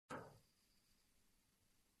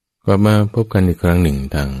กลับมาพบกันอีกครั้งหนึ่ง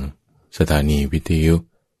ทางสถานีวิทยุ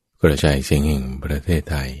กระจายเสียงแห่งประเทศ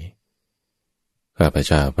ไทยข้าพเ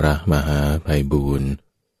จ้าพระมหาไพบูลย์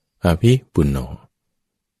อาภิปุณโญ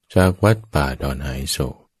จากวัดป่าดอนหายโศ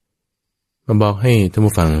กมาบอกให้ท่าน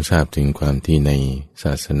ผู้ฟังทราบถึงความที่ในศ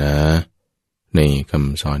าสนาในค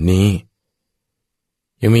ำสอนนี้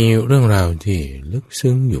ยังมีเรื่องราวที่ลึก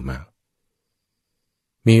ซึ้งอยู่มาก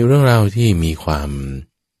มีเรื่องราวที่มีความ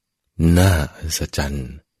น่าอัศจรรย์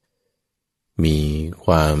มีค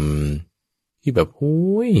วามที่แบบโ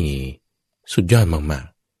อ้ยสุดยอดมาก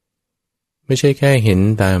ๆไม่ใช่แค่เห็น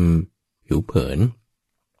ตามผิวเผิน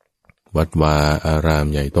วัดวาอาราม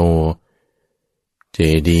ใหญ่โตเจ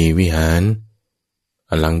ดีย์วิหาร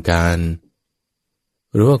อลังการ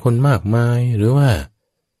หรือว่าคนมากมายหรือว่า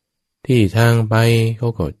ที่ทางไปเขา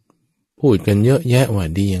ก็พูดกันเยอะแยะว่า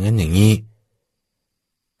ดีอย่างนั้นอย่างนี้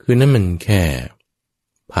คือนั่นมันแค่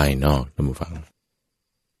ภายนอกท่านผู้ฟัง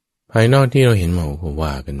ภายนอกที่เราเห็นมาเขา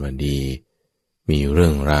ว่ากันว่าดีมีเรื่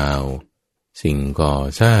องราวสิ่งก่อ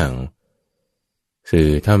สร้างสื่อ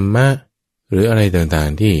ธรรมะหรืออะไรต่าง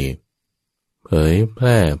ๆที่เผยแพ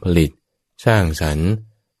ร่ผลิตสร้างสรรค์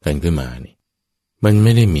กันขึ้นมานี่มันไ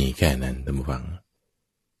ม่ได้มีแค่นั้นท่านผู้ฟัง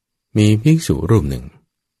มีภิกษุรูปหนึ่ง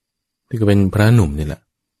ที่ก็เป็นพระหนุ่มนี่แหละ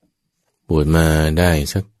บวชมาได้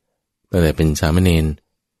สักตั้งแต่เป็นสามเณร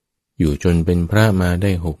อยู่จนเป็นพระมาไ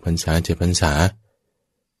ด้6 พรรษา7 พรรษา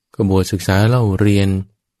ก็บวชศึกษาเล่าเรียน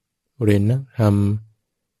นักธรรม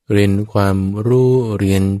เรียนความรู้เ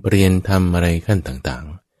รียนธรรมอะไรขั้นต่าง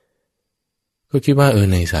ๆก็คิดว่า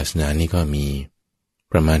ในศาสนานี้ก็มี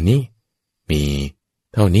ประมาณนี้มี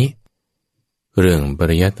เท่านี้เรื่องป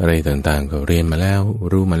ริยัติอะไรต่างๆก็เรียนมาแล้ว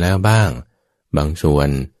รู้มาแล้วบ้างบางส่วน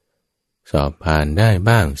สอบผ่านได้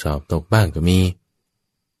บ้างสอบตกบ้างก็มี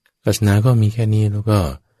ศาสนาก็มีแค่นี้แล้วก็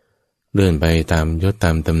เลื่อนไปตามยศต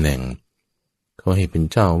ามตำแหน่งเขาให้เป็น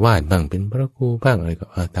เจ้าวาดบ้างเป็นพระครูบ้างอะไรก็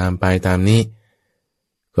ตามไปตามนี้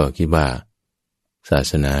ก็คิดว่าศา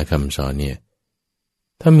สนาคำสอนเนี่ย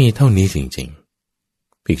ถ้ามีเท่านี้จริง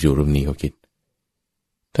ๆภิกษุรูปนี้เขาคิด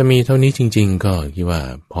ถ้ามีเท่านี้จริงๆก็คิดว่า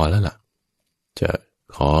พอแล้วล่ะจะ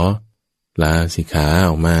ขอลาสิกขาอ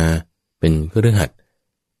อกมาเป็นคฤหัสถ์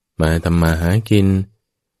มาทำมาหากิน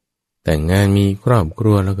แต่งงานมีครอบค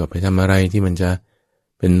รัวแล้วก็ไปทำอะไรที่มันจะ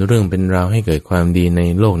เป็นเรื่องเป็นราวให้เกิดความดีใน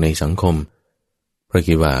โลกในสังคมเพราะ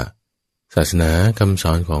คิดว่าศาสนาคำส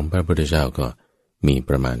อนของพระพุทธเจ้าก็มีป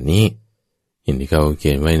ระมาณนี้อย่างที่เขาเ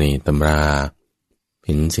ขียนไว้ในตำราเ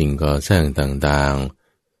ห็นสิ่งก่อสร้างต่าง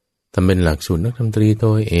ๆทำเป็นหลักสูตรนักดนตรีโท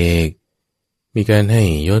เอกมีการให้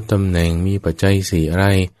ยศตำแหน่งมีปัจจัย4อะไร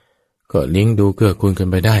ก็เลี้ยงดูเกื้อกูลกัน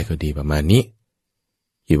ไปได้ก็ดีประมาณนี้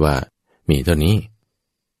คิดว่ามีเท่านี้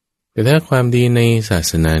แต่ถ้าความดีในศา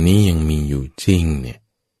สนานี้ยังมีอยู่จริงเนี่ย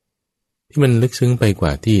ที่มันลึกซึ้งไปกว่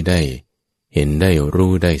าที่ได้เห็นได้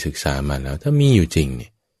รู้ได้ศึกษามาแล้วถ้ามีอยู่จริงเนี่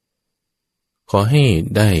ยขอให้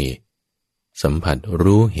ได้สัมผัส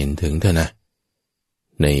รู้เห็นถึงเถอะนะ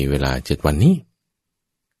ในเวลา7 วันนี้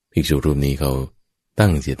ภิกษุรูปนี้เขาตั้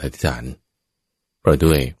งจิตอธิษฐานเพราะ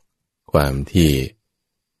ด้วยความที่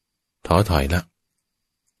ท้อถอยละ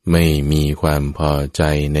ไม่มีความพอใจ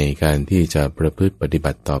ในการที่จะประพฤติปฏิ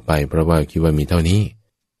บัติต่อไปเพราะว่าคิดว่ามีเท่านี้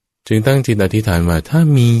จึงตั้งจิตอธิษฐานว่าถ้า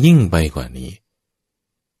มียิ่งไปกว่านี้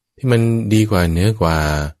ที่มันดีกว่าเหนือกว่า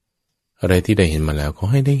อะไรที่ได้เห็นมาแล้วขอ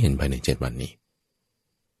ให้ได้เห็นภายใน7 วันนี้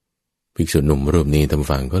ภิกษุหนุ่มรูปนี้ท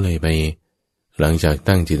ำฟังก็เลยไปหลังจาก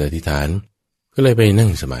ตั้งจิตอธิษฐานก็เลยไปนั่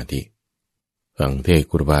งสมาธิฟังเทศน์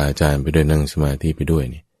ครูบาอาจารย์ไปด้วยนั่งสมาธิไปด้วย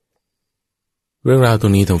นี่เรื่องราวตร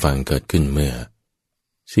งนี้ทำฟังเกิดขึ้นเมื่อ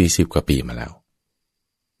40 กว่าปีมาแล้ว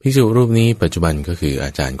ภิกษุรูปนี้ปัจจุบันก็คืออ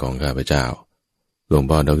าจารย์ของข้าพเจ้าหลวง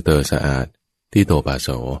พ่อดร.สะอาดที่โตปาโส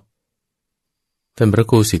ท่านพระ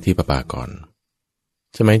ครูสิทธิปปากร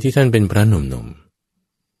สมัยที่ท่านเป็นพระหนุ่ม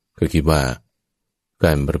ๆก็คิดว่าก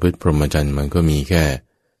ารประพฤติพรหมจรรย์มันก็มีแค่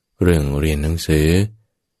เรื่องเรียนหนังสือ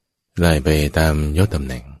ไล่ไปตามยศตำแ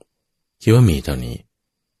หน่งคิดว่ามีเท่านี้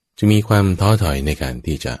จะมีความท้อถอยในการ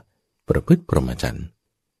ที่จะประพฤติพรหมจรรย์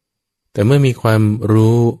แต่เมื่อมีความ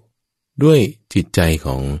รู้ด้วยจิตใจข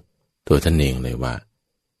องตัวท่านเองเลยว่า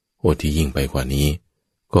โอ้ที่ยิ่งไปกว่านี้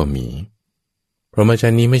ก็มีพรหมจร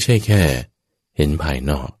รย์นี้ไม่ใช่แค่เห็นภาย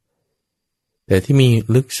นอกแต่ที่มี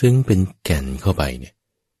ลึกซึ้งเป็นแก่นเข้าไปเนี่ย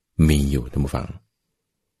มีอยู่ท่านผู้ฟัง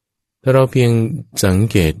ถ้าเราเพียงสัง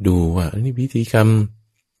เกตดูว่านี่พิธีกรรม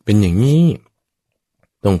เป็นอย่างนี้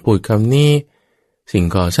ต้องพูดคำนี้สิ่ง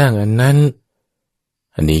ก่อสร้างอันนั้น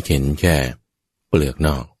อันนี้เห็นแค่เปลือกน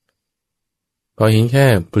อกพอเห็นแค่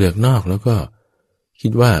เปลือกนอกแล้วก็คิ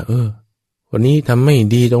ดว่าวันนี้ทำไม่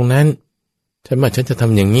ดีตรงนั้นฉันว่าฉันจะท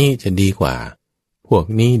ำอย่างนี้จะดีกว่าพวก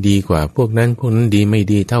นี้ดีกว่าพวกนั้นดีไม่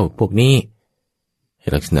ดีเท่าพวกนี้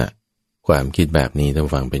ลักษณะความคิดแบบนี้ต้อง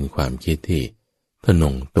ฟังเป็นความคิดที่ทะน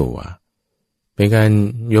งตัวเป็นการ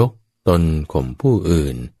ยกตนข่มผู้อื่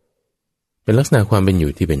นเป็นลักษณะความเป็นอ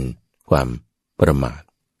ยู่ที่เป็นความประมาท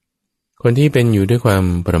คนที่เป็นอยู่ด้วยความ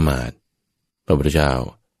ประมาทพระพุทธเจ้า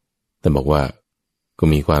แต่บอกว่าก็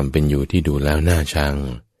มีความเป็นอยู่ที่ดูแล้วน่าชัง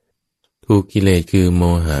ถูกกิเลสคือโม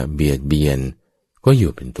หะเบียดเบียนก็อ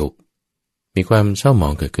ยู่เป็นทุกข์มีความเศร้าหมอ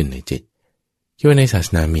งเกิดขึ้นในจิตคิดว่าในศาส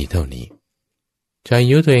นามีเท่านี้ชาย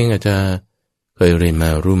ยุตัวเองอาจจะเคยเรียนมา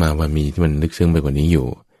รู้มาว่ามีที่มันลึกซึ้งไปกว่านี้อยู่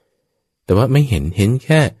แต่ว่าไม่เห็นแ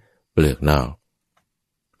ค่เปลือกนอก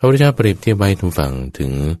พระพุทธเจ้าเปรียบเทียบไว้ทุกฝั่งถึ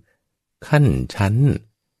งขั้นชั้น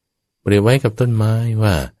เปรียบไว้กับต้นไม้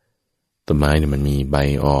ว่าต้นไม้เนี่ยมันมีใบ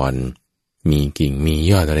อ่อนมีกิ่งมี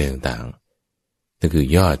ยอดอะไรต่างๆนั่นคือ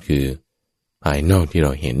ยอดคือภายนอกที่เร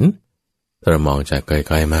าเห็นถ้าเรามองจากไก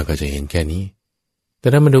ลๆมากก็จะเห็นแค่นี้แต่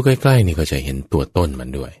ถ้ามาดูใกล้ๆนี่ก็จะเห็นตัวต้นมัน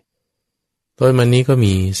ด้วยต้นมันนี้ก็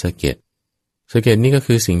มีสะเก็ดนี่ก็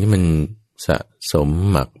คือสิ่งที่มันสะสม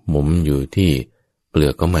หมักหมมอยู่ที่เปลื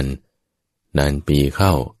อกของมันนานปีเข้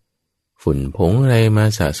าฝุ่นผงอะไรมา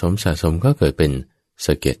สะสมก็เกิดเป็นส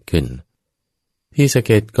ะเก็ดขึ้นที่สะเ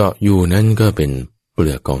ก็ดเกาะอยู่นั่นก็เป็นเป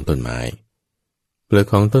ลือกของต้นไม้เปลือก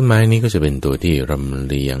ของต้นไม้นี้ก็จะเป็นตัวที่รำ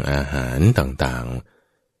เลียงอาหารต่าง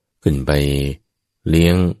ๆขึ้นไปเลี้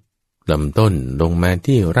ยงลำต้นลงมา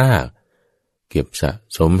ที่รากเก็บสะ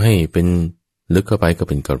สมให้เป็นลึกเข้าไปก็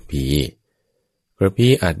เป็นกระ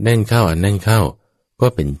พี้อัดแน่นเข้าก็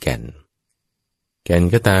เป็นแก่น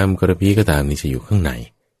ก็ตามกระพี้ก็ตามนี่จะอยู่ข้างใน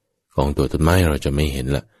ของตัวต้นไม้เราจะไม่เห็น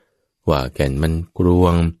ละว่าแก่นมันกรว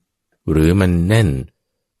งหรือมันแน่น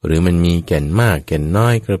หรือมันมีแก่นมากแก่นน้อ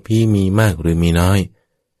ยกระพี้มีมากหรือมีน้อย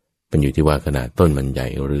มันอยู่ที่ว่าขนาดต้นมันใหญ่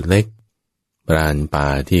หรือเล็กปราณป่า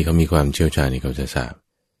ที่เขามีความเชี่ยวชาญนี่เขาจะทราบ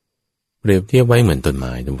เปรียบเทียบไว้เหมือนต้นไ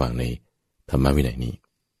ม้ตรงฝั่งในธรรมวินัยนี้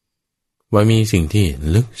ว่ามีสิ่งที่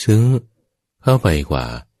ลึกซึ้งเข้าไปกว่า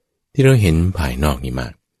ที่เราเห็นภายนอกนี่มา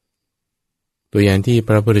กตัวอย่างที่พ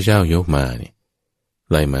ระพุทธเจ้ายกมาเนี่ย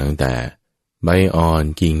ไล่มาตั้งแต่ใบอ่อน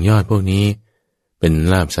กิ่งยอดพวกนี้เป็น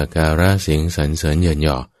ลาภสักการะเสียงสรรเสริญเยินย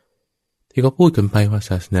อที่เขาพูดกันไปว่า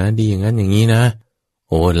ศาสนาดีอย่างนั้นอย่างนี้นะ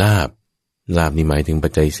โอ้ลาภนี่หมายถึงปั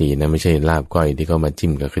จจัยสี่นะไม่ใช่ลาภก้อยที่เขามาจิ้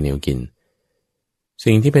มกับข้าวเหนียวกิน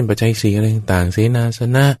สิ่งที่เป็นปัจจัยสี่อะไรต่างๆเสนาส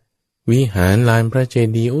นะวิหารลานพระเจ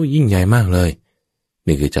ดีย์โอ้ยิ่งใหญ่มากเลย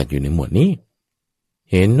นี่คือจัดอยู่ในหมวดนี้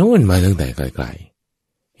เห็นโน่นมาตั้งแต่ไกล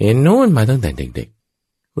ๆเห็นโน่นมาตั้งแต่เด็ก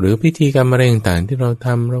ๆหรือพิธีกรรมอะไรต่างๆที่เราท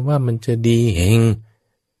ำเราว่ามันจะดีเฮง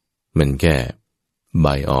มันแค่ใบ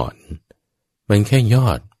อ่อนมันแค่ยอ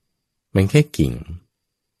ดมันแค่กิ่ง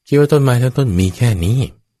คิดว่าต้นไม้ทั้งต้นมีแค่นี้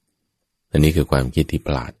อันนี้คือความคิดที่ป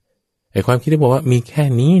ระหลาดไอ้ความคิดที่บอกว่ามีแค่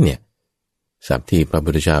นี้เนี่ยศัพท์ที่พระพุ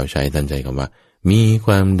ทธเจ้าใช้ตั้งใจคำว่ามีค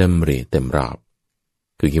วามดำริเต็มรอบ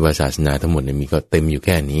คือคิดว่าศาสนาทั้งหมดเนี่ยมีก็เต็มอยู่แ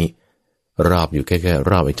ค่นี้รอบอยู่แค่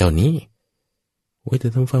รอบไอ้เจ้านี้โอ้ยแต่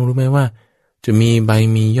ท่านฟังรู้ไหมว่าจะมีใบ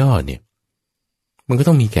มียอดเนี่ยมันก็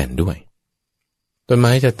ต้องมีแก่นด้วยต้นไ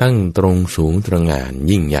ม้จะตั้งตรงสูงตระหง่าน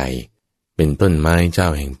ยิ่งใหญ่เป็นต้นไม้เจ้า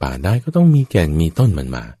แห่งป่าได้ก็ต้องมีแก่นมีต้นมัน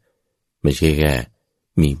มาไม่ใช่แค่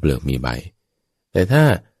มีเปลือกมีใบแต่ถ้า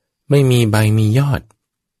ไม่มีใบมียอด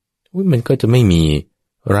มันก็จะไม่มี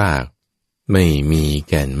รากไม่มี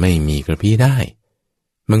แก่นไม่มีกระพี้ได้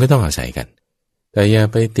มันก็ต้องอาศัยกันแต่อย่า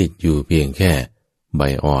ไปติดอยู่เพียงแค่ใบ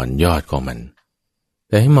อ่อนยอดของมันแ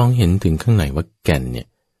ต่ให้มองเห็นถึงข้างในว่าแก่นเนี่ย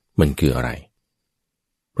มันคืออะไร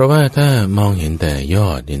เพราะว่าถ้ามองเห็นแต่ยอ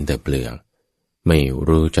ดเห็นแต่เปลือกไม่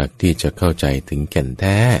รู้จักที่จะเข้าใจถึงแก่นแ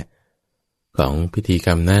ท้ของพิธีกร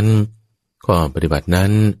รมนั้นข้อปฏิบัตินั้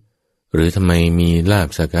นหรือทำไมมีลาภ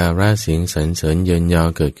สักการะเสียงสรรเสริญเยินยอ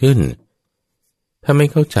เกิดขึ้นถ้าไม่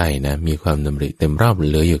เข้าใจนะมีความดำริเต็มรอบเ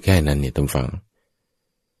หลืออยู่แค่นั้นเนี่ยต้องฟัง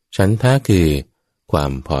ฉันทะคือควา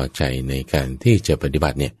มพอใจในการที่จะปฏิบั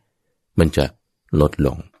ติเนี่ยมันจะลดล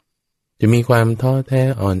งจะมีความท้อแท้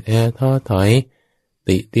อ่อนแอท้อถอย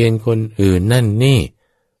ติเตียนคนอื่นนั่นนี่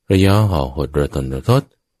ระยอห่อหดระทนระทด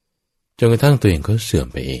จนกระทั่งตัวเองก็เสื่อม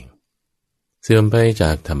ไปเองเสื่อมไปจ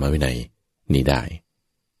ากธรรมวินัยนี้ได้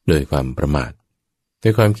โดยความประมาทโด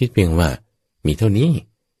ยความคิดเพียงว่ามีเท่านี้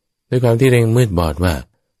ด้วยความที่เร่งมืดบอดว่า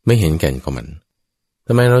ไม่เห็นแก่นของมันท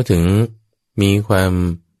ำไมเราถึงมีความ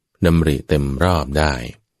ดำริเต็มรอบได้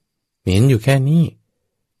เห็นอยู่แค่นี้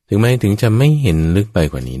ถึงแม้ถึงจะไม่เห็นลึกไป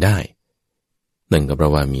กว่านี้ได้นั่นก็เพรา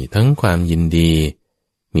ะว่ามีทั้งความยินดี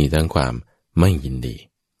มีทั้งความไม่ยินดี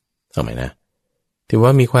เอาไหมนะถือว่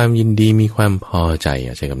ามีความยินดีมีความพอใจ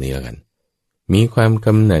ใช้คำนี้แล้วกันมีความก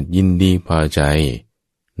ำหนัดยินดีพอใจ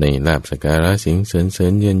ในลาภสักการะเสียงเสริ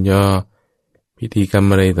ญเยินยอพิธีกรรม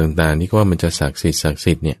อะไรต่างๆที่ว่ามันจะศักดิ์สิ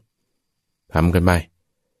ทธิ์เนี่ยทำกันไป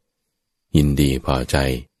ยินดีพอใจ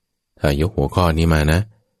ถ้ายกหัวข้อนี้มานะ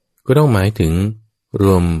ก็ต้องหมายถึงร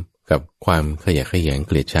วมกับความขยะแขยงเ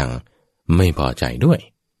กลียดชังไม่พอใจด้วย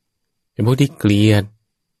เป็นพวกที่เกลียด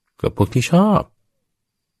กับพวกที่ชอบ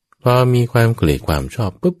พอมีความเกลียดความชอ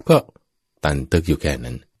บปุ๊บก็ตันตึกอยู่แค่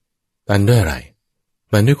นั้นตันด้วยอะไร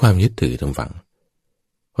ตันด้วยความยึดถือทางฝั่ง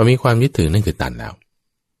พอมีความยึดถือนั่นคือตันแล้ว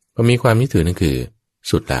พอมีความยึดถือนั่นคือ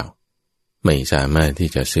สุดแล้วไม่สามารถที่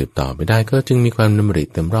จะสืบต่อไปได้ก็จึงมีความดำริ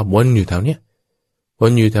เต็มรอบวนอยู่แถวเนี้ยว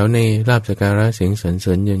นอยู่แถวในลาภสักการะเสียงสรรเส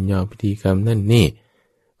ริญเยินยอพิธีกรรมนั่นนี่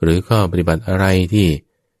หรือข้อปฏิบัติอะไรที่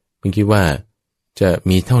มันคิดว่าจะ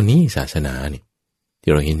มีเท่านี้ศาสนาเนี่ย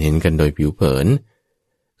ที่เราเห็นกันโดยผิวเผิน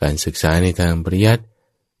การศึกษาในทางปริยัติ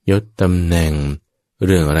ยศตำแหน่งเ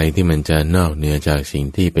รื่องอะไรที่มันจะนอกเหนือจากสิ่ง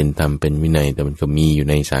ที่เป็นธรรมเป็นวินัยแต่มันก็มีอยู่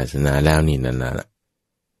ในศาสนาแล้วนี่นั่นแหละ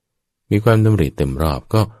มีความดำริเต็มรอบ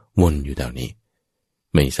ก็วนอยู่แถวนี้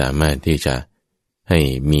ไม่สามารถที่จะให้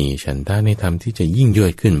มีฉันทะในธรรมที่จะยิ่งยว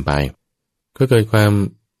ดขึ้นไปก็เกิดความ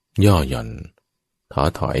ย่อหย่อนท้อ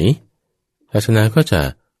ถอยศาสนาก็จะ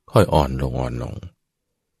ค่อยอ่อนลง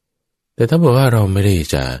แต่ถ้าบอกว่าเราไม่ได้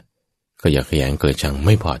จะขยะแขยงเกลียดชังไ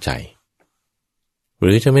ม่พอใจห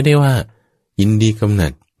รือจะไม่ได้ว่ายินดีกำหนั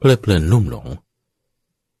ดเพลิดเพลินลุ่มหลง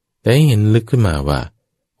แต่ให้เห็นลึกขึ้นมาว่า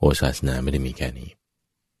โอศาสนาไม่ได้มีแค่นี้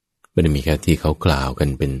ไม่ได้มีแค่ที่เขากล่าวกัน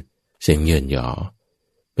เป็นเสียงเยินยอ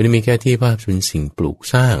ไม่ได้มีแค่ที่ว่าเป็นสิ่งปลูก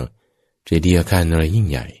สร้างเจดีย์อาคารอะไรยิ่ง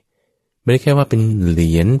ใหญ่ไม่ได้แค่ว่าเป็นเห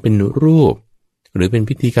รียญเป็นรูปหรือเป็น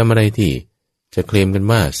พิธีกรรมอะไรที่จะเคลมกัน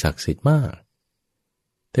ว่าศักดิ์สิทธิ์มาก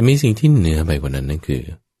แต่มีสิ่งที่เหนือไปกว่านั้นนั่นคือ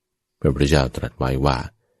พระพุทธเจ้าตรัสไว้ว่า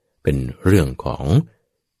เป็นเรื่องของ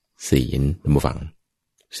ศีลท่านผู้ฟัง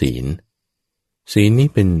ศีลนี้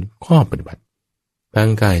เป็นข้อปฏิบัติทา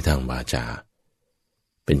งกายทางวาจา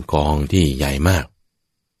เป็นกองที่ใหญ่มาก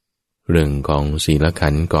เรื่องของศีลขั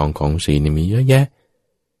นธ์กองของศีลนี่มีเยอะแยะ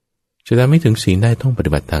จะทำให้ถึงศีลได้ต้องป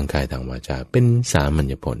ฏิบัติทางกายทางวาจาเป็นสามัญ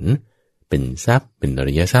ญผลเป็นทรัพย์เป็นอ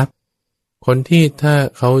ริยทรัพย์คนที่ถ้า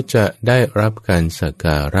เขาจะได้รับการสักก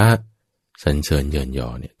าระสรรเสริญเยินยอ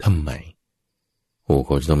เนี่ยทำไมเข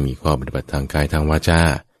าจะต้องมีข้อปฏิบัติทางกายทางวาจา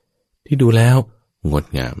ที่ดูแล้วงด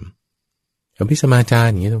งามอภิสมาจาร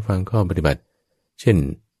อย่างนี้ต้องฟังข้อปฏิบัติเช่น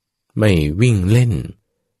ไม่วิ่งเล่น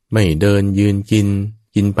ไม่เดินยืน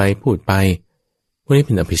กินไปพูดไปพวกนี้เ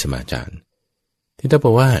ป็นอภิสมาจารที่ถ้าบ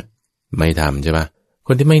อกว่าไม่ทำใช่ปะค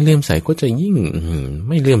นที่ไม่เลื่อมใสก็จะยิ่ง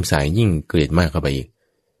ไม่เลื่อมใสยิ่งเกลียดมากเข้าไปอีก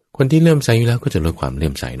คนที่เลื่อมใสอยู่แล้วก็จะลดความเลื่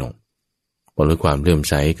อมใสลงพอลดความเลื่อม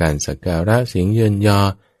ใสการสักการะเสียงเยินยอ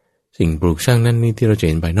สิ่งปลูกสร้างนั่นนี่ที่เรา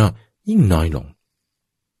เห็นภายนอกยิ่งน้อยลง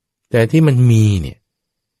แต่ที่มันมีเนี่ย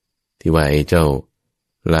ที่ว่าไอ้เจ้า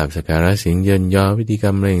ลาภสักการะเสียงเยินยอพิธีกร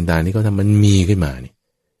รมอะไรต่างๆที่เขาทำมันมีขึ้นมาเนี่ย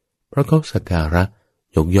เพราะเขาสักการะ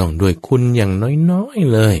ยกย่องด้วยคุณอย่างน้อย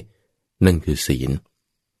ๆเลยนั่นคือศีล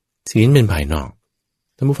เป็นภายนอก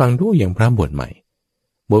ท่านผู้ฟังดูอย่างพระบวชใหม่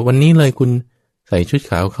บวชวันนี้เลยคุณใส่ชุด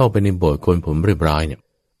ขาวเข้าไปในโบสถ์โกนผมเรียบร้อยเนี่ย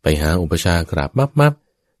ไปหาอุปชากราบมับ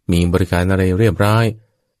มีบริการอะไรเรียบร้อย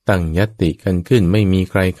ตั้งยัตติกันขึ้นไม่มี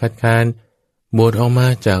ใครคัดค้านบวชออกมา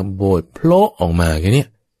จากโบสถ์โผล่ออกมาแค่นี้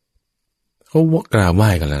เขากราบไหว้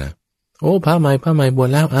กันแล้วนะโอ้พระใหม่บวช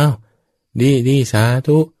แล้วอ้าวดีสา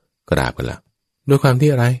ธุกราบกันละด้วยความที่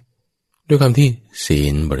อะไรด้วยความที่ศี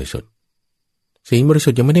ลบริสุทธิ์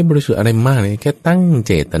ยังไม่ได้บริสุทธิ์อะไรมากเลยแค่ตั้ง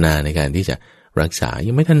เจตนาในการที่จะรักษา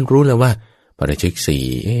ยังไม่ทันรู้เลยว่าปาราชิก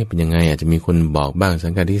4เป็นยังไงอาจจะมีคนบอกบ้างสั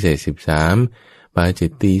งฆาทิเศษ13ปาจิ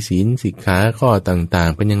ตตีศีลสิกขาข้อต่าง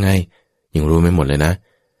ๆเป็นยังไงยังรู้ไม่หมดเลยนะ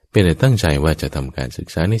เป็นแต่ตั้งใจว่าจะทำการศึก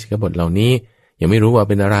ษาในสิกขาบทเหล่านี้ยังไม่รู้ว่า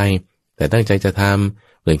เป็นอะไรแต่ตั้งใจจะท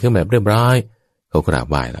ำเปลี่ยนเครื่องแบบเรียบร้อยเขากราบ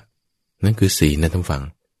ไหว้ละนั่นคือศีลนะท่านฟัง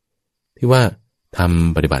ที่ว่าท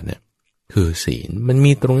ำปฏิบัติเนี่ยคือศีลมัน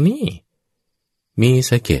มีตรงนี้มี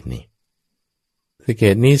สะเกด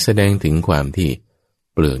นี่แสดงถึงความที่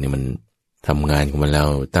เปลือกนี่มันทำงานของมันแล้ว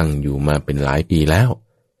ตั้งอยู่มาเป็นหลายปีแล้ว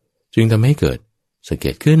จึงทำให้เกิดสะเก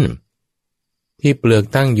ดขึ้นที่เปลือก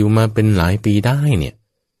ตั้งอยู่มาเป็นหลายปีได้เนี่ย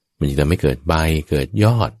มันจะทำให้เกิดใบเกิดย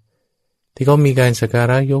อดที่เขามีการสักกา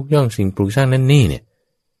ระยกย่องสิ่งปลูกสร้างนั่นนี่เนี่ย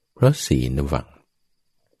เพราะศีลนะฟัง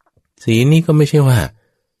ศีลนี่ก็ไม่ใช่ว่า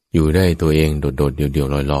อยู่ได้ตัวเองโดดๆเดี่ยว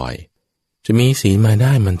ๆลอยๆจะมีศีลมาไ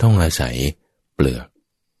ด้มันต้องอาศัยเปลือก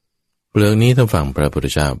นี้ท่านฟังพระพุทธ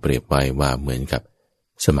เจ้าเปรียบไว้ว่าเหมือนกับ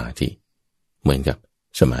สมาธิ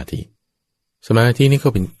สมาธินี่ก็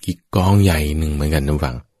เป็นอีกกองใหญ่หนึ่งเหมือนกันท่าน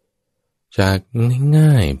ฟังจากง่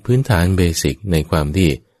ายๆพื้นฐานเบสิกในความที่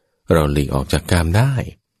เราหลีกออกจากกามได้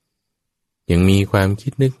ยังมีความคิ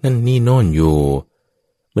ดนึกนั่นนี่โน่นอยู่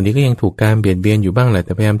บางทีก็ยังถูกกามเบียดเบียนอยู่บ้างแหละแ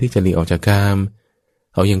ต่พยายามที่จะหลีกออกจากกาม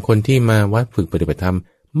เอาอย่างคนที่มาวัดฝึกปฏิบัติธรรม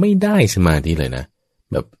ไม่ได้สมาธิเลยนะ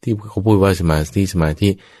แบบที่เขาพูดว่าสมาธิ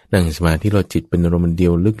นั่งสมาธิเราจิตเป็นอารมณ์เดี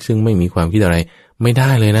ยวลึกซึ่งไม่มีความคิดอะไรไม่ได้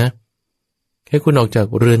เลยนะแค่คุณออกจาก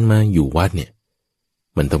เรือนมาอยู่วัดเนี่ย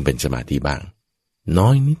มันต้องเป็นสมาธิบ้างน้อ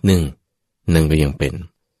ยนิดนึงนั่นก็ยังเป็น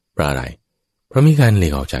เพราะอะไรเพราะมีการหลี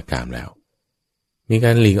กออกจากกามแล้วมีก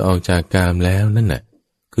ารหลีกออกจากกามแล้วนั่นน่ะ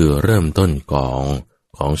คือเริ่มต้นกอง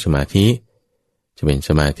ของสมาธิจะเป็นส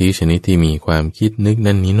มาธิชนิดที่มีความคิดนึก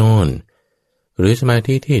นั่นนี่โน่นหรือสมา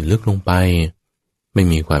ธิที่ลึกลงไปไม่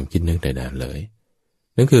มีความคิดนึกใดๆเลย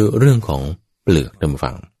นั่นคือเรื่องของเปลือกดำ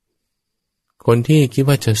ฝังคนที่คิด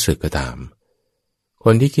ว่าจะสึกก็ตามค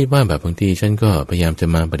นที่คิดว่าแบบบางทีฉันก็พยายามจะ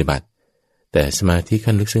มาปฏิบัติแต่สมาธิ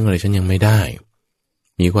ขั้นลึกซึ้งอะไรฉันยังไม่ได้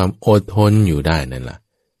มีความอดทนอยู่ได้นั่นล่ะ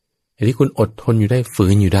ไอ้ที่คุณอดทนอยู่ได้ฝื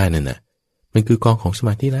นอยู่ได้นั่นน่ะมันคือกองของสม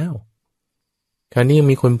าธิแล้วคราวนี้ยัง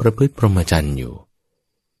มีคนประพฤติพรหมจรรย์อยู่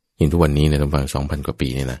อย่างทุกวันนี้ในตำรา 2,000 กว่าปี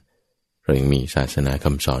เนี่ยนะเรายังมีศาสนาค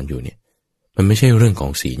ำสอนอยู่เนี่ยมันไม่ใช่เรื่องขอ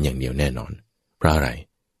งศีลอย่างเดียวแน่นอนเพราะอะไร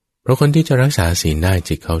เพราะคนที่จะรักษาศีลได้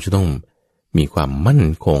จิตเขาจะต้องมีความมั่น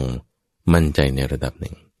คงมั่นใจในระดับห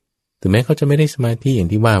นึ่งถึงแม้เขาจะไม่ได้สมาธิอย่าง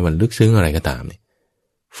ที่ว่ามันลึกซึ้งอะไรก็ตามเนี่ย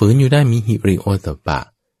ฝืนอยู่ได้มีหิริโอตปะ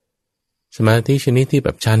สมาธิชนิดที่แบ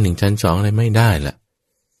บชั้น 1 ชั้น 2อะไรไม่ได้ละ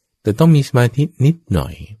แต่ต้องมีสมาธินิดหน่อ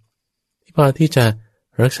ยที่พอที่จะ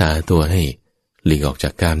รักษาตัวให้หลีกออกจา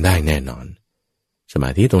กกามได้แน่นอนสมา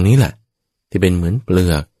ธิตรงนี้แหละที่เป็นเหมือนเปลื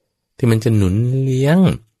อกที่มันจะหนุนเลี้ยง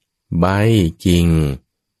ใบกิ่ง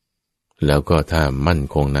แล้วก็ถ้ามั่น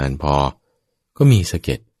คงนานพอก็มีสะเ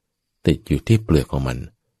ก็ดติดอยู่ที่เปลือกของมัน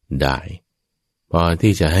ได้พอ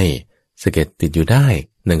ที่จะให้สะเก็ดติดอยู่ได้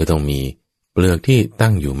นั่นก็ต้องมีเปลือกที่ตั้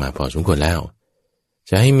งอยู่มาพอสมควรแล้ว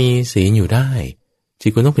จะให้มีศีลอยู่ได้จิต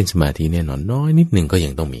คุณต้องเป็นสมาธิแน่นอนน้อยนิดหนึ่งก็ยั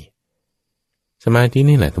งต้องมีสมาธิ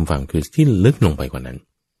นี่แหละทุกฝั่งคือที่ลึกลงไปกว่านั้น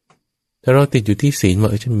ถ้าเราติดอยู่ที่ศีลว่า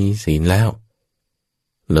ฉันมีศีลแล้ว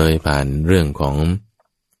เลยผ่านเรื่องของ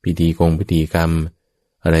พิธีกรรม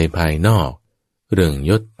อะไรภายนอกเรื่อง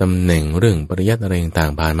ยศตำแหน่งเรื่องปริยัติอะไรต่า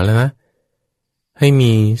งๆผ่านมาแล้วนะให้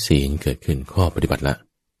มีศีลเกิดขึ้นข้อปฏิบัติละ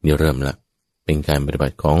เดี๋ยวเริ่มละเป็นการปฏิบั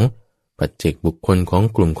ติของปัจเจกบุคคลของ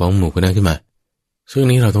กลุ่มของหมู่คณะขึ้นมาซึ่ง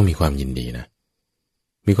นี้เราต้องมีความยินดีนะ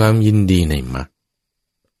มีความยินดีในมรรค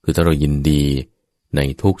คือถ้าเรายินดีใน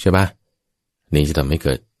ทุกข์ใช่ปะนี่จะทำให้เ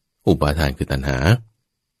กิดอุปาทานคือตัณหา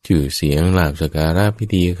ชื่อเสียงลาภสักการะพิ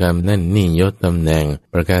ธีกรรมนั่นนี่ยศตำแหน่ง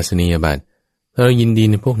ประกาศนียบัตรถ้าเรายินดี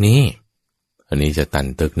ในพวกนี้อันนี้จะตัน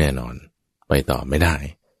ตึกแน่นอนไปต่อไม่ได้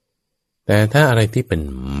แต่ถ้าอะไรที่เป็น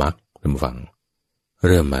มรรคลำฝังเ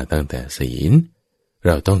ริ่มมาตั้งแต่ศีลเ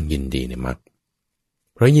ราต้องยินดีในมรรค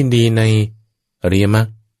เพราะยินดีในอริยมรรค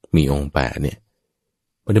มีองค์8เนี่ย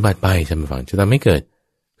ปฏิบัติไปจำฝังจะทำให้เกิด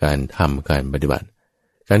การทำการปฏิบัติ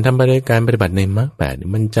การปฏิบัติในมรรค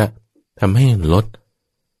8มันจะทำให้ลด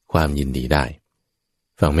ความยินดีได้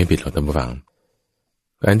ฟังไม่ผิดหรอกท่านผู้ฟัง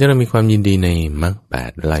การที่เรามีความยินดีในมรรค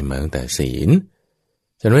8ไล่มาตั้งแต่ศีล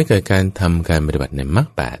จะทำให้เกิดการทำการปฏิบัติในมรรค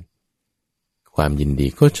8ความยินดี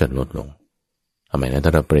ก็จะลดลงทำไมนะถ้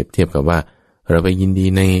าเราเปรียบเทียบกับว่าเราไปยินดี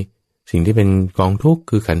ในสิ่งที่เป็นกองทุกข์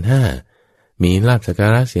คือขันธ์5มีลาภสักกา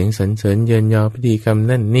ระเสียงสรรเสริญเยินยอพิธีกรรม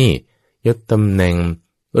นั่นนี่ยศตำแหน่ง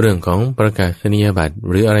เรื่องของประกาศนียบัตร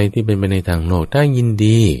หรืออะไรที่เป็นไปในทางโลกถ้ายิน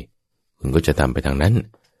ดีคุณก็จะทำไปทางนั้น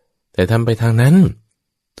แต่ทำไปทางนั้น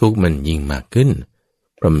ทุกข์มันยิ่งมากขึ้น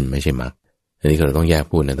เพราะมันไม่ใช่มรรคอันนี้เราต้องแยก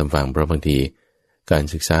พูดนะท่านฟังเพราะบางทีการ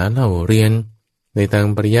ศึกษาเล่าเรียนในทาง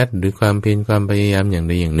ปริยัติหรือความเพียรความพยายามอย่างใ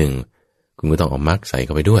ดอย่างหนึ่งคุณก็ต้องเอามรรคใส่เ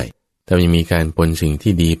ข้าไปด้วยถ้ายังมีการปนสิ่ง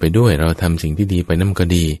ที่ดีไปด้วยเราทำสิ่งที่ดีไปนั่นก็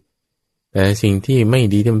ดีแต่สิ่งที่ไม่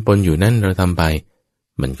ดีที่มันปนอยู่นั่นเราทำไป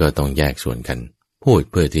มันก็ต้องแยกส่วนกันพูด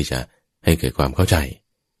เพื่อที่จะให้เกิดความเข้าใจ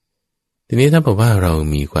ทีนี้ถ้าบอกว่าเรา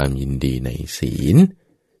มีความยินดีในศีล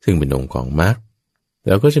ซึ่งเป็นองค์ของมรรคเ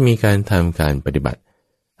ราก็จะมีการทำการปฏิบัติ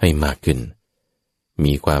ให้มากขึ้น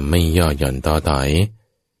มีความไม่ย่อหย่อนต่อถอย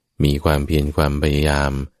มีความเพียรความพยายา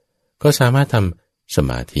มก็สามารถทำส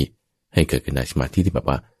มาธิให้เกิดขึ้นในสมาธิที่แบบ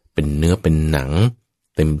ว่าเป็นเนื้อเป็นหนัง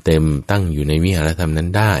เต็มตั้งอยู่ในวิหารธรรมนั้น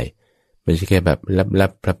ได้ไม่ใช่แค่แบบลั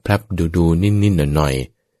บๆพลับๆดูนิดๆหน่อย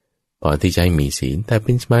ๆพอที่จะให้มีศีลแต่เ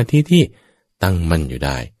ป็นสมาธิที่ตั้งมั่นอยู่ไ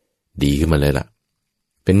ด้ดีขึ้นมาเลยล่ะ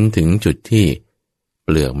เป็นถึงจุดที่เป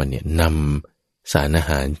ลือกมันเนี่ยนำสารอา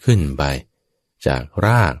หารขึ้นไปจากร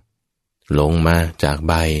ากลงมาจาก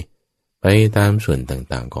ใบไปตามส่วน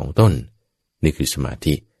ต่างๆของต้นนี่คือสมา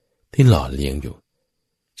ธิที่หล่อเลี้ยงอยู่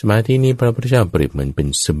สมาธินี้พระพุทธเจ้าเปรียบเหมือนเป็น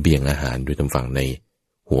เสบียงอาหารโดยตำฝั่งใน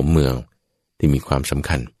หัวเมืองที่มีความสำ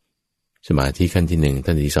คัญสมาธิขั้นที่1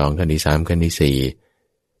ขั้นที่2ขั้นที่3ขั้นที่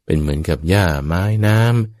4เป็นเหมือนกับหญ้าไม้น้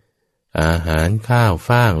ำอาหารข้าว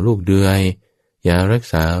ฟ่างลูกเดือยยารัก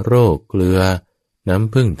ษาโรคเกลือน้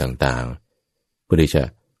ำผึ้งต่างๆเพื่อที่จะ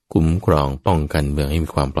คุ้มครองป้องกันเมืองให้มี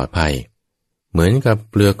ความปลอดภัยเหมือนกับ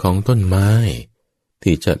เปลือกของต้นไม้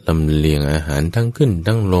ที่จะลำเลียงอาหารทั้งขึ้น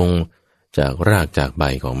ทั้งลงจากรากจากใบ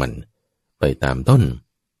ของมันไปตามต้น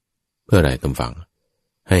เพื่ออะไรตามฝัง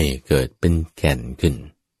ให้เกิดเป็นแก่นขึ้น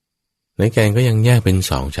ในแก่นก็ยังแยกเป็น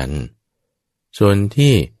สองชั้นส่วน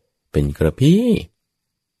ที่เป็นกระพี้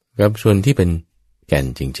กับส่วนที่เป็นแก่น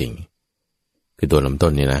จริงๆคือตัวลำต้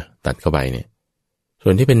นนี่นะตัดเข้าไปเนี่ยส่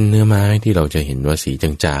วนที่เป็นเนื้อไม้ที่เราจะเห็นว่าสีจ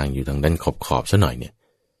างๆอยู่ทางด้านขอบๆซะหน่อยเนี่ย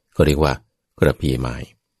ก็เรียกว่ากระพี้ไม้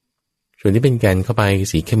ส่วนที่เป็นแก่นเข้าไป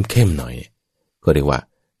สีเข้มๆหน่อยก็เรียกว่า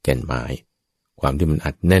แก่นไม้ความที่มัน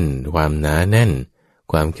อัดแน่นความหนาแน่น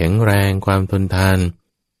ความแข็งแรงความทนทาน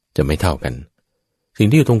จะไม่เท่ากันสิ่ง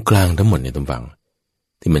ที่อยู่ตรงกลางทั้งหมดเนี่ยตรงฝั่ง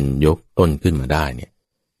ที่มันยกต้นขึ้นมาได้เนี่ย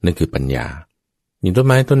นั่นคือปัญญาอย่างต้น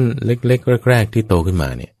ไม้ต้นเล็กๆแรกๆที่โตขึ้นมา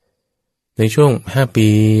เนี่ยในช่วง5ปี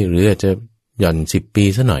หรืออาจจะหย่อน10ปี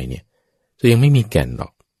ซะหน่อยเนี่ยจะยังไม่มีแก่นหรอ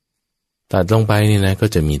กตัดลงไปนี่นะก็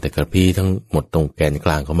จะมีแต่กระพี้ทั้งหมดตรงแกนก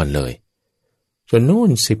ลางของมันเลยส่วนนู่น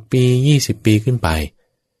10ปี20ปีขึ้นไป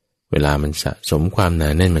เวลามันสะสมความหนา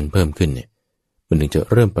แน่นมันเพิ่มขึ้นเนี่ยมันถึงจะ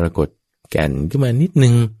เริ่มปรากฏแก่นขึ้นมานิดนึ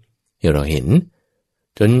งที่เราเห็น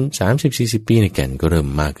จน30-40ปีในแก่นก็เริ่ม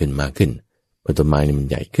มากขึ้นเพราะต้นไม้นี่มัน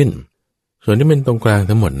ใหญ่ขึ้นส่วนที่เป็นตรงกลาง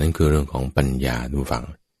ทั้งหมดนั้นคือเรื่องของปัญญาทุกฝั่ง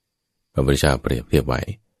พระพุทธเจ้าเปรียบเทียบไว้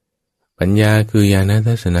ปัญญาคือญาณ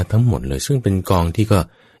ทัศนะทั้งหมดเลยซึ่งเป็นกองที่ก็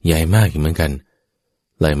ใหญ่มากเหมือนกัน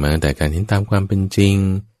ไล่มาตั้งแต่การเห็นตามความเป็นจริง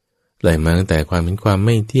ไล่มาตั้งแต่ความเห็นความไ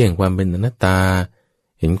ม่เที่ยงความเป็นอนัตตา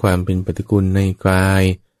เห็นความเป็นปฏิกูลในกาย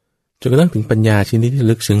จนกระทั่งถึงปัญญาชนิดที่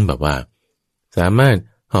ลึกซึ้งแบบว่าสามารถ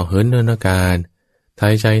ห่อเหินเดินอากาศทา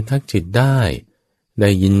ยใจทักจิตได้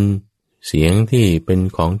ยินเสียงที่เป็น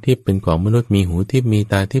ของทิพย์เป็นของมนุษย์มีหูทิพย์มี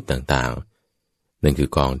ตาทิพย์ต่างๆนั่นคือ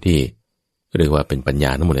กองที่เรียกว่าเป็นปัญญ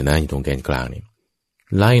าทั้งหมดเลยนะอยู่ตรงแกนกลางนี่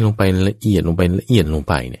ไล่ลงไปละเอียดลงไป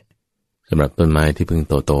เนี่ยสำหรับต้นไม้ที่เพิ่ง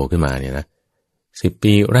โตขึ้นมาเนี่ยนะ10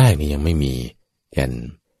 ปีแรกนี่ยังไม่มีแก่น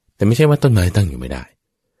แต่ไม่ใช่ว่าต้นไม้ตั้งอยู่ไม่ได้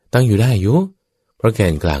ตั้งอยู่ได้อยู่เพราะแก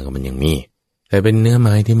นกลางของมันยังมีแต่เป็นเนื้อไ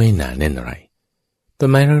ม้ที่ไม่หนาแน่นอะไรต้น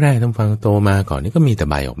ไม้แรกๆต้องฟังโตมาก่อนนี่ก็มีแต่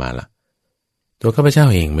ใบออกมาละตัวข้าพเจ้า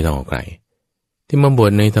เองไม่ต้องเอาใครที่มาบว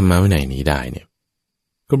ชในธรรมวินัยนี้ได้เนี่ย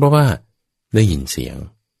ก็เพราะว่าได้ยินเสียง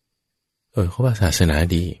เขาว่าศาสนา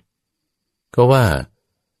ดีก็ว่า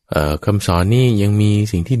คำสอนนี่ยังมี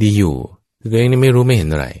สิ่งที่ดีอยู่ตัวเองนี่ไม่รู้ไม่เห็น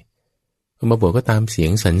อะไรมาบวชก็ตามเสีย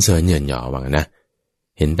งสรรเสริญเยินหยอว่านะ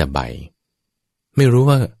เห็นแต่ใบไม่รู้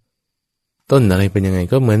ว่าต้นอะไรเป็นยังไง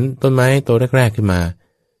ก็เหมือนต้นไม้โตแรกๆขึ้นมา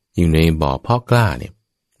อยู่ในบ่อเพาะกล้าเนี่ย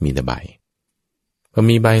มีแต่ใบพอ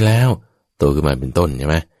มีใบแล้วโตขึ้นมาเป็นต้นใช่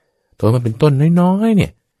ไหมโตมาเป็นต้นน้อยๆเนี่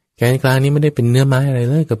ยแกนกลางนี้ไม่ได้เป็นเนื้อไม้อะไร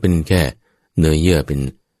เลยก็เป็นแค่เนื้อเยื่อเป็น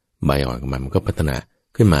ใบอ่อนของมันก็พัฒนา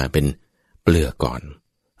ขึ้นมาเป็นเปลือกก่อน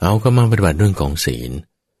เอาก็มาปฏิบัติเรื่องของศีล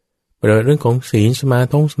ปฏิบัติเรื่องของศีลส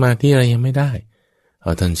มาธิอะไรยังไม่ได้เอ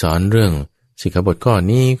าท่านสอนเรื่องสิกขาบทข้อ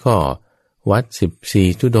นี้ก็วัด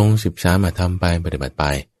14ธุดงค์13มาทำไปปฏิบัติไป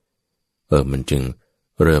มันจึง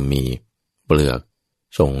เริ่มมีเปลือก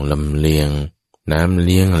ส่งลำเลียงน้ำเ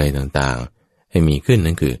ลี้ยงอะไรต่างๆให้มีขึ้น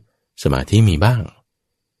นั่นคือสมาธิมีบ้าง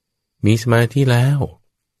มีสมาธิแล้ว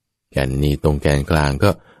แก่นนี้ตรงแกนกลางก็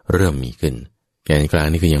เริ่มมีขึ้นแกนกลาง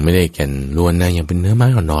นี่คือยังไม่ได้แก่นล้วนนะยังเป็นเนื้อไม้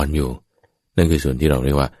อ่อนๆอยู่นั่นคือส่วนที่เราเ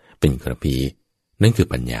รียกว่าเป็นกระพี้นั่นคือ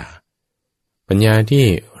ปัญญาที่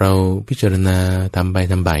เราพิจารณาทำไป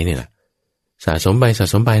เนี่ยแหละสะสมไ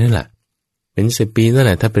ปนั่นแหละเป็น10 ปีนั่นแห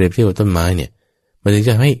ละถ้าเปรียบเทียบกับต้นไม้เนี่ยมันจ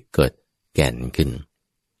ะให้เกิดแก่นขึ้น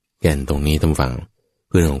แก่นตรงนี้ต้องฟัง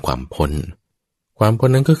คือเรื่องของความพ้น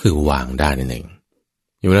นั้นก็คือวางได้นั่นเอง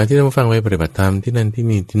อยู่เวลาที่ต้องฟังไว้ปฏิบัติธรรมที่นั่นที่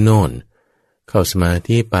นี่ที่โน่นเข้าสมา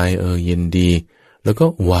ธิไปเย็นดีแล้วก็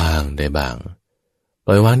วางได้บ้างป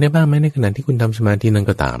ล่อยวางได้บ้างไหมในขณะที่คุณทำสมาธินั้น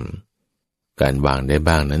ก็ตามการวางได้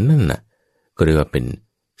บ้างนั้นน่ะก็เรียกว่าเป็น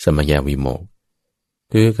สมยวิโมกข์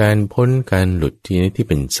คือการพ้นการหลุดที่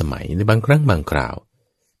เป็นสมัยในบางครั้งบางคราว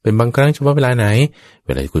เป็นบางครั้งเฉพาะเวลาไหนเว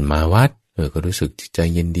ลาที่คุณมาวัดก็รู้สึกจิตใจ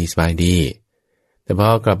เย็นดีสบายดีแต่พอ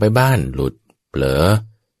กลับไปบ้านหลุดเผลอ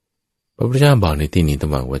พระพุทธเจ้าบอกในที่นี้ต้อ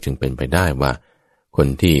งบอกว่าจึงเป็นไปได้ว่าคน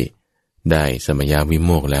ที่ได้สมยวิโ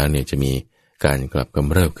มกข์แล้วเนี่ยจะมีการกลับกำ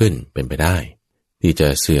เริบขึ้นเป็นไปได้ที่จะ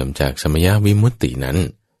เสื่อมจากสมยวิมุตตินั้น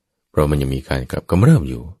เพราะมันยังมีการกลับกำเริบ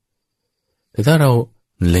อยู่แต่ถ้าเรา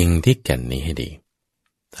เล็งที่แก่นนี้ให้ดี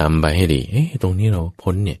ทำไปให้ดีตรงนี้เรา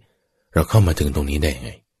พ้นเนี่ยเราเข้ามาถึงตรงนี้ได้ไ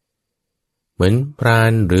งเหมือนพรา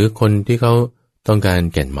นหรือคนที่เขาต้องการ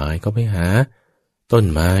แก่นไม้ก็ไปหาต้น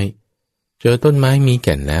ไม้เจอต้นไม้มีแ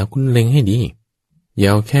ก่นแล้วคุณเล็งให้ดีอย่า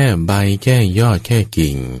เอาแค่ใบแค่ยอดแค่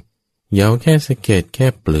กิ่งอย่าเอาแค่สะเก็ดแค่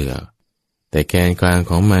เปลือกแต่แกนกลาง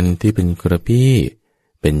ของมันที่เป็นกระพี้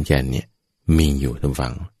เป็นแก่นเนี่ยมีอยู่ทุก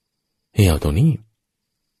ฝั่ง ให้เอาตรงนี้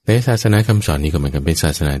ในศาสนาคำสอนนี้ก็เหมือนกันเป็นศา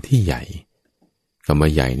สนาที่ใหญ่คำว่า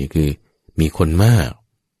ใหญ่นี่คือมีคนมาก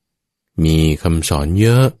มีคำสอนเย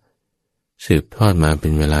อะสืบทอดมาเป็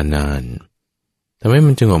นเวลานานทำให้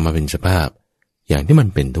มันจึงออกมาเป็นสภาพอย่างที่มัน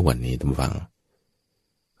เป็นทุกวันนี้ทุกฝัง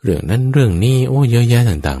เรื่องนั้นเรื่องนี้โอ้เยอะแยะ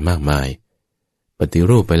ต่างๆมากมายปฏิ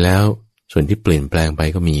รูปไปแล้วส่วนที่เปลี่ยนแปลงไป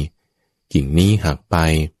ก็มีกิ่งนี้หักไป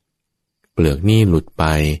เปลือกนี้หลุดไป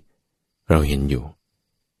เราเห็นอยู่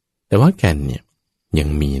แต่ว่าแก่นเนี่ยยัง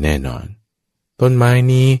มีแน่นอนต้นไม้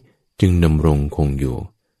นี้จึงดำรงคงอยู่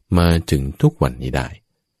มาถึงทุกวันนี้ได้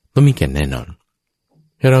ต้องมีแก่นแน่นอน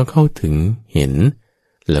ให้เราเข้าถึงเห็น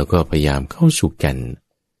แล้วก็พยายามเข้าสู่แก่น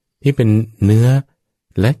ที่เป็นเนื้อ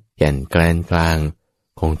และแก่นแกนกลาง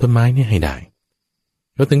ของต้นไม้นี่ให้ได้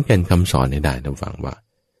ก็ถึงแก่นคำสอนให้ได้ท่านฟังว่า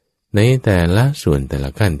ในแต่ละส่วนแต่ละ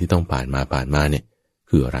ขั้นที่ต้องผ่านมาเนี่ย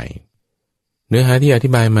คืออะไรเนื้อหาที่อธิ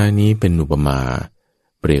บายมานี้เป็นอุปมา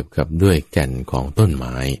เปรียบกับด้วยแก่นของต้นไ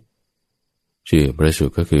ม้ชื่อพระสูต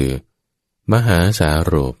รก็คือมหาสา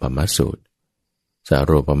โรปมสูตรสาโ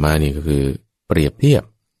รปมานี่ก็คือเปรียบเทียบ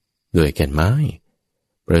ด้วยแก่นไม้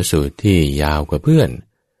ประสูตรที่ยาวกว่าเพื่อน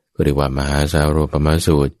ก็เรียกว่ามหาสาโรปม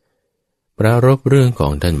สูตรปรารภเรื่องขอ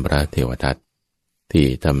งท่านพระเทวทัตที่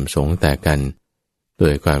ทำสงฆ์แตกกันโด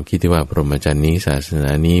ยความคิดที่ว่าพรหมจรรย์นี้ศาสน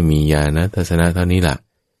านี้มีญาณทัศนะเท่านี้ล่ะ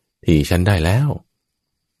ที่ฉันได้แล้ว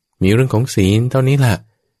มีเรื่องของศีลเท่านี้ล่ะ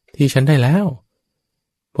ที่ฉันได้แล้ว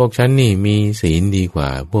พวกฉันนี่มีศีลดีกว่า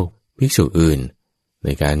พวกภิกษุอื่นใน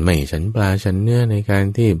การไม่ฉันปลาฉันเนื้อในการ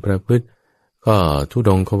ที่ประพฤติก็ทุด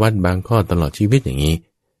งควัตบางข้อตลอดชีวิตอย่างนี้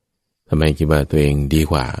ทำไมคิดว่าตัวเองดี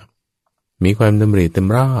กว่ามีความดำริเต็ม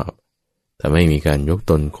รอบแต่ไม่มีการยก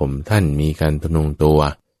ตนข่มท่านมีการทะนงตัว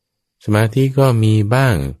สมาธิก็มีบ้า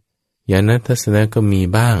งญาณทัศนะก็มี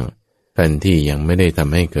บ้างท่านที่ยังไม่ได้ท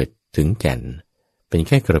ำให้เกิดถึงแก่นเป็นแ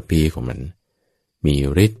ค่กระพีของมันมี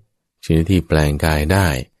ฤทธิ์ชนิดที่แปลงกายได้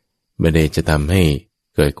ไม่ได้จะทำให้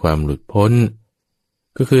เกิดความหลุดพ้น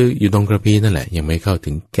ก็คืออยู่ตรงกระพีนั่นแหละยังไม่เข้าถึ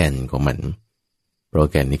งแก่นของมันเพราะ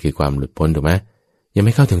แก่นนี่คือความหลุดพ้นถูกไหมยังไ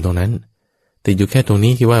ม่เข้าถึงตรงนั้นแต่อยู่แค่ตรง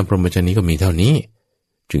นี้คิดว่าพรหมจรรย์นี้ก็มีเท่านี้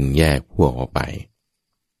จึงแยกพวกออกไป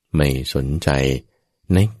ไม่สนใจ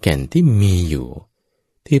ในแก่นที่มีอยู่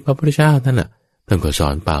ที่พระพุทธเจ้าท่านก็สอ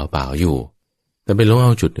นเปล่าอยู่แต่ไปลงเอ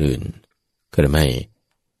าจุดอื่นก็ไม่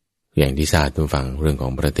อย่างที่ทราบทุกฝั่งเรื่องขอ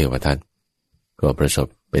งพระเทวทัตก็ประสบ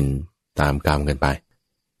เป็นตามกรรมกันไป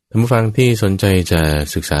ท่านผู้ฟังที่สนใจจะ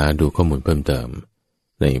ศึกษาดูข้อมูลเพิ่มเติม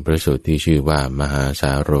ในพระสูตรที่ชื่อว่ามหาส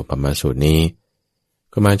าโรปมสูตรนี้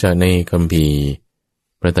ก็มาจากในคัมภีร์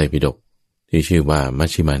พระไตรปิฎกที่ชื่อว่ามัช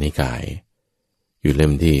ฌิมานิกายอยู่เล่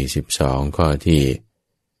มที่12ข้อที่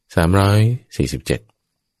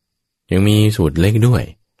347ยังมีสูตรเล็กด้วย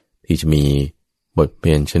ที่จะมีบทเป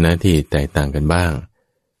ลี่ยนชนะที่แตกต่างกันบ้าง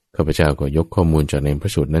ข้าพเจ้าก็ยกข้อมูลจากในพร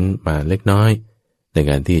ะสูตรนั้นมาเล็กน้อยใน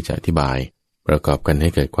การที่จะอธิบายประกอบกันให้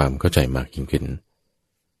เกิดความเข้าใจมากยิ่งขึ้น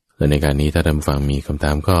และในการนี้ถ้าท่านฟังมีคำถ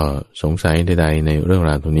ามก็สงสัยใดๆในเรื่อง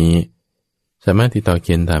ราวตรงนี้สามารถติดต่อเ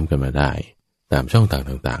ขียนตามกันมาได้ตามช่องทาง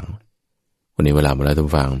ต่างๆวันนี้เวลาหมดแล้วท่าน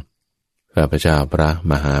ฟังข้าพเจ้าพระ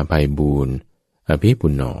มหาไพบูลย์อภิปุ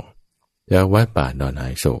ณโญจากวัดป่าดอนหา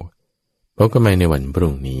ยโศกพบกันใหม่ในวันพ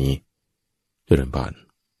รุ่งนี้เจริญพร